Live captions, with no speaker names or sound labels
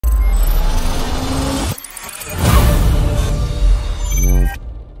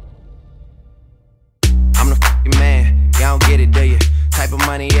get it, do you? Type of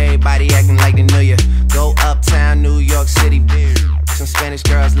money, everybody acting like they knew you. Go uptown, New York City, some Spanish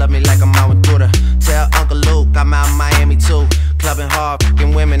girls love me like I'm out with Buddha. Tell Uncle Luke I'm out in Miami too. Clubbing hard,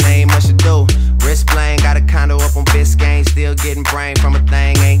 fucking women, ain't much to do. Wrist playing, got a condo up on Biscayne. Still getting brain from a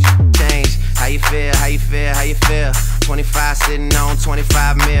thing, ain't changed. How you feel, how you feel, how you feel? 25 sitting on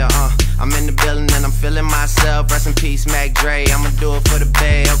 25 mil, I'm in the building and I'm feeling myself. Rest in peace, Mac Dre, I'ma do it for the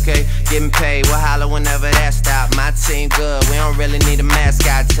bay, okay? Getting paid, we'll holler whenever that stop. My team good, we don't really need a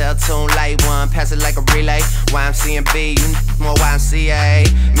mascot. Tell Tune Light One, pass it like a relay. YMC and B, you more YMCA.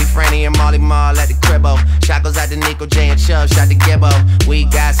 Me, Franny, and Molly Mall at the cribbo. Shot goes out to Nico, J, and Chubb, shot to Gibbo. We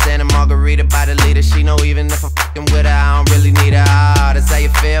got Santa Margarita by the leader. She know even if I'm fucking with her, I don't really need her. Oh, that's how you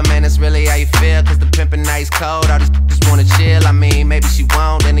feel, man, that's really how you feel. Cause the pimpin' nice cold, all these just wanna chill. I mean, maybe she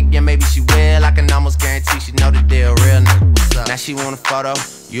won't, then again, maybe she will. I can almost guarantee she know the deal, real nigga, what's up? Now she want a photo,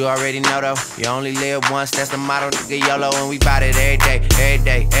 you already know though. You only live once, that's the motto, nigga, YOLO. And we bout it every day, every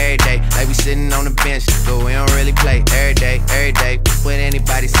day, every day. Like we sitting on the bench, but we don't really play every day, every day. What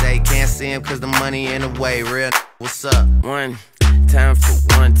anybody say, can't see him cause the money in the way, real nigga, what's up? One time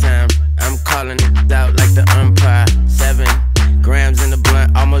for one time, I'm calling it out like the umpire. 7 grams in the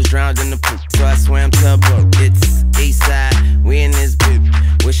blunt, almost drowned in the poop, so I swam to a boat. It's east side, we in this boot,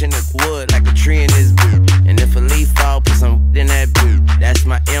 wishing it would like a tree in this boot. And if a leaf fall, put some in that boot. That's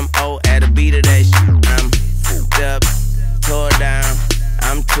my M.O. at a beat of that shit. I'm fucked up, tore down,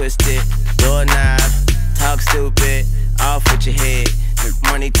 I'm twisted, doorknob, talk stupid, off with your head.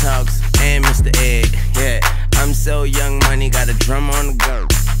 Money talks and Mr. Ed, yeah. I'm so young money, got a drum on the go.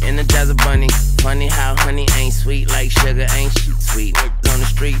 Energizer bunny, funny how honey ain't sweet like sugar, ain't she sweet? On the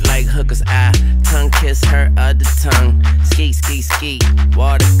street like hookers, I tongue kiss her other tongue. Ski, ski, ski,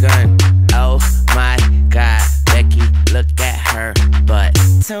 water gun. Oh my God, Becky, look at her butt,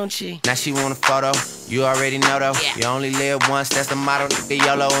 don't she? Now she want a photo, you already know though. Yeah. You only live once, that's the motto, nigga,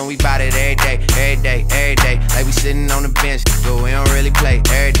 YOLO. And we bout it every day, every day, every day. Like we sitting on the bench, but we don't really play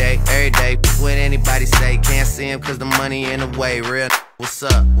every day, every day. What anybody say, can't see him cause the money in the way, real. What's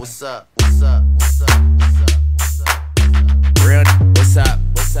up? What's up? What's up? What's up? What's up? What's up? Real. What's up?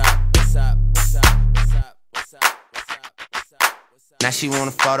 What's up? What's up? What's up? What's up? What's up? What's up? Now she want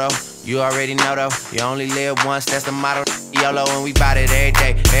a photo, you already know though. You only live once, that's the motto, YOLO. And we bout it every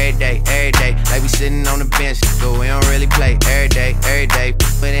day, every day, every day. Like we sitting on the bench, but we don't really play every day, every day.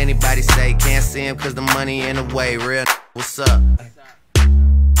 What anybody say, can't see him cause the money in the way, real. What's up?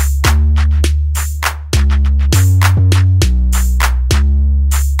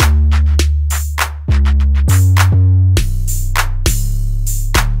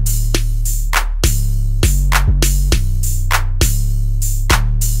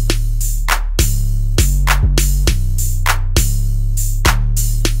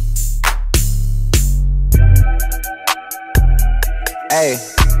 Hey,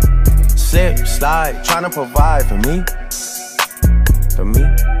 slip, slide, tryna provide for me. For me.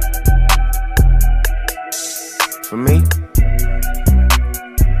 For me.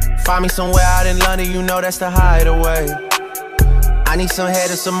 Find me somewhere out in London, you know that's the hideaway. I need some head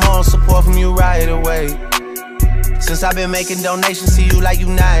and some moral support from you right away. Since I've been making donations to you like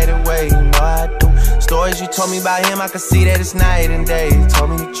United Way, you know I do. Stories you told me about him, I can see that it's night and day. You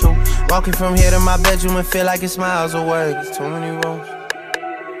told me the truth. Walking from here to my bedroom and feel like it's miles away. There's too many roads.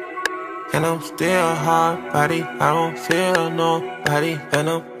 And I'm still hard body, I don't feel nobody. And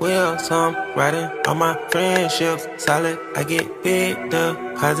I'm with some riding on my friendships solid. I get big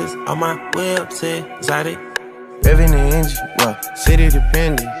deposits on my website exotic. Revving the engine, well, city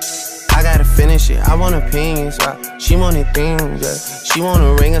dependent. I gotta finish it, I want opinions, she wanted things, yeah. She want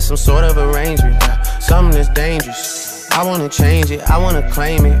a ring or some sort of arrangement, yeah. Something that's dangerous, I wanna change it, I wanna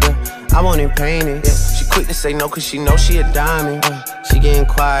claim it, yeah. I want it painted, yeah. She quick to say no cause she know she a diamond, yeah. She getting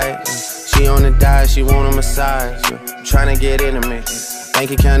quiet, yeah. She on the diet, she want a massage, yeah. I'm tryna get intimate, yeah.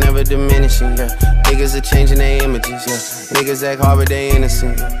 Bank account never diminishing, yeah. Niggas are changing their images, yeah. Niggas act hard but they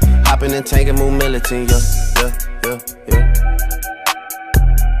innocent, yeah. Hop in the tank and move militant, yeah. Yeah, yeah, yeah.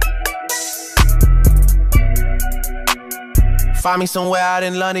 Find me somewhere out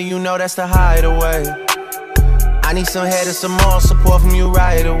in London, you know that's the hideaway. I need some head and some moral support from you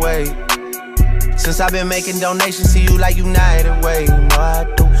right away. Since I've been making donations to you like United Way, you know I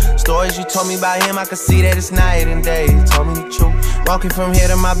do. Stories you told me about him, I can see that it's night and day. You told me the truth. Walking from here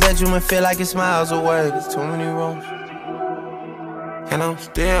to my bedroom and feel like it's miles away. There's too many roads. And I'm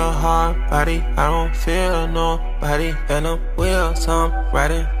still hard body, I don't feel nobody. And I'm with some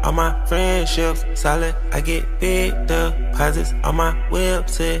riding on my friendships solid. I get big deposits on my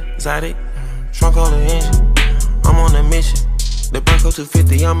website exotic. Trunk on the engine, I'm on a mission. The Bronco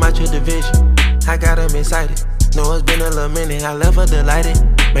 250, I'm out your division. I got them excited. Know it's been a little minute, I left her delighted.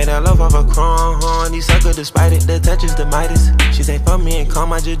 Made her love off a chrome, these suckers despite it. The touch is the Midas. She say fuck me and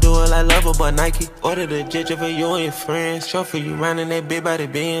calm, I just do it like Lover but Nike. Order the ginger for you and your friends. Show for you roundin' that big body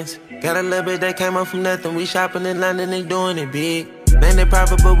Benz. Got a little bit that came up from nothing. We shopping in London and doing it big. Man, they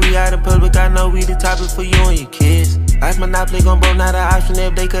private, but we out in public. I know we the topic for you and your kids. Life Monopoly gon' broke, not an option.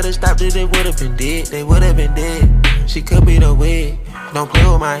 If they could've stopped it, they would've been dead. They would've been dead. She could be the wig. Don't play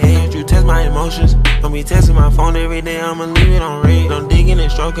with my head, you test my emotions. Don't be testing my phone every day, I'ma leave it on red. Don't digging and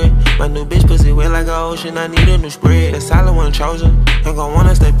stroking. My new bitch pussy wet like an ocean, I need a new spread. The solid one chosen. Ain't gon'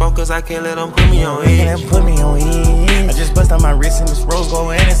 wanna stay focused, I can't let them put me on edge. They put me on edge. I just bust on my wrist and this rose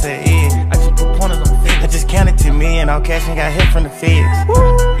gold and it's an edge. I just put pointers on feds. I just counted to me and all cash and got hit from the feds.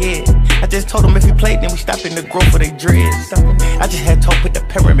 Yeah, I just told them if we played, then we stop in the growth for they dreads. I just had to put the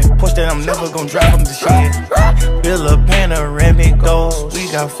pyramid push that I'm never gon' drive them to shed. Build a panoramic goals.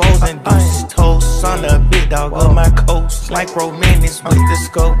 We got foes and deuces toast. On the big dog of my coast. Micro minutes with the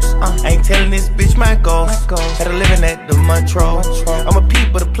scopes. Ain't telling this bitch my goals. Had a living at the Montreux. I'm a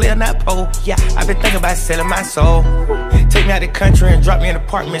peep but a player not pole. Yeah, I been thinking about selling my soul. Take me out the country and drop me in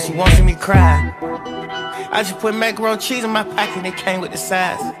apartments. You won't see me cry. I just put macaroni cheese in my pocket and it came with the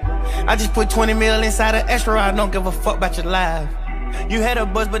size. I just put 20 mil inside an extra. I don't give a fuck about your life. You had a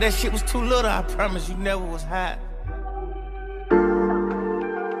buzz but that shit was too little. I promise you never was hot.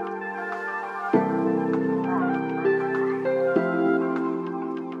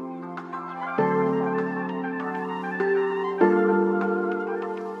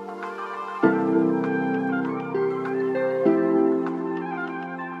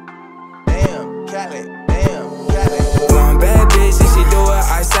 One bad bitch, if she do it,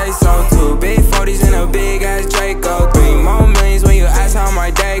 I say so. 2 big 40s and a big ass Draco. 3 more millions when you ask how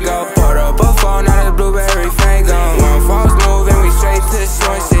my day go. Poured up a phone, now the blueberry fango. 1 false move and we straight to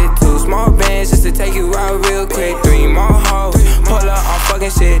short shit. 2 small bands just to take you out real quick. 3 more hoes, pull up on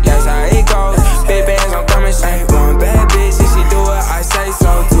fucking shit, that's how it goes. Big bands, I'm coming straight. 1 bad bitch, if she do it, I say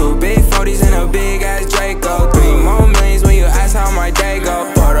so. 2 big 40s and a big ass Draco. 3 more millions when you ask how my day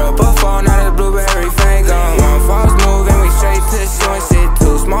go. Poured up a phone, now the blueberry fango. 1 false move and we straight to short shit.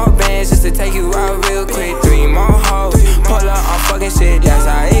 2 small bands just to take you out real quick. 3 more hoes, pull up on fucking shit, that's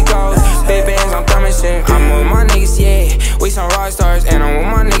how it goes. Big bands, I'm coming shit. I'm with my niggas, yeah. We some rock stars, and I'm with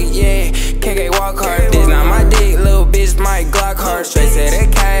my niggas, yeah. KK walk hard, this not my dick, little bitch, my Glock hard. Straight to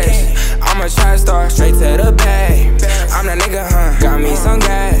the cash, I'm a trap star, straight to the bag. I'm the nigga, got me some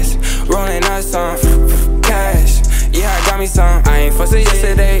gas, rolling up some cash. Yeah, I got me some. I ain't fussing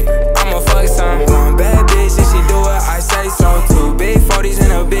yesterday, I'ma fuck some. 1 bad bitch, if she do it, I say so. 2 big 40s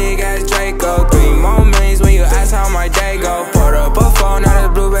and a big ass Draco. 3 more millions when you ask how my day go. Poured up a phone, now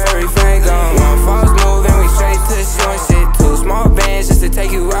the blueberry fango. 1 false move and we straight to short shit. 2 small bands just to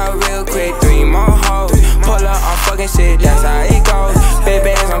take you out real quick. 3 more hoes, pull up on fucking shit, that's how it goes. Big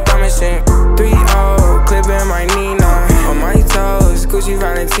bands, I'm coming shit. 3-0, clipping my Nina. On my toes, Gucci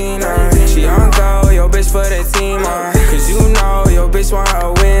Valentina. She on go, yo bitch for the team, cause you know your bitch want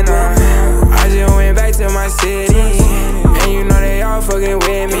a winner. I just went back to my city, and you know they all fucking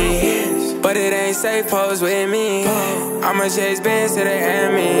with me. But it ain't safe, pose with me. I'ma chase bands to the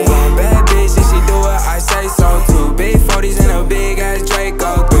enemy. 1 bad bitch, if she do it, I say so. 2 big 40s and a big ass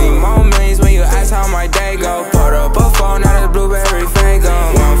Draco. 3 more millions when you ask how my day go. Poured up a phone, now the blueberry fango.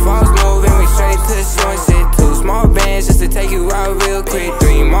 1 false move and we straight to short shit. 2 small bands just to take you out real quick.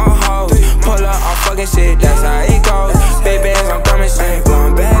 3 more hoes, pull up on fucking shit, that's how it goes. Big bands, I'm coming straight.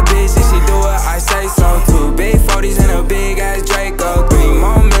 1 bad bitch, if she do it, I say so. 2 big 40s and a big ass Draco. 3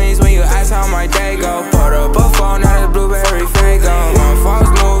 more millions when you ask how my day go. Poured up a phone, now the blueberry fango. 1 false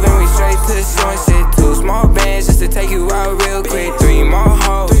move and we straight to short shit. 2 small bands just to take you out real quick. 3 more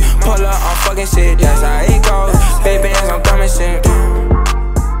hoes, pull up on fucking shit, that's how it goes. Big bands, I'm coming shit.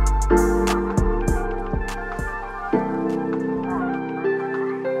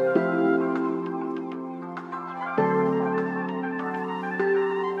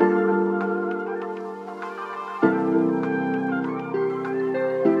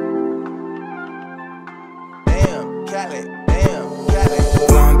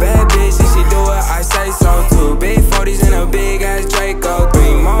 One bad bitch, if she do it, I say so. 2 big 40s and a big ass Draco.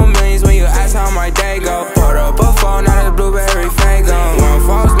 3 more millions when you ask how my day go. Poured up a phone, now the blueberry fango. 1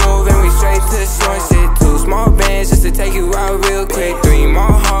 false move and we straight to short shit. 2 small bands just to take you out real quick.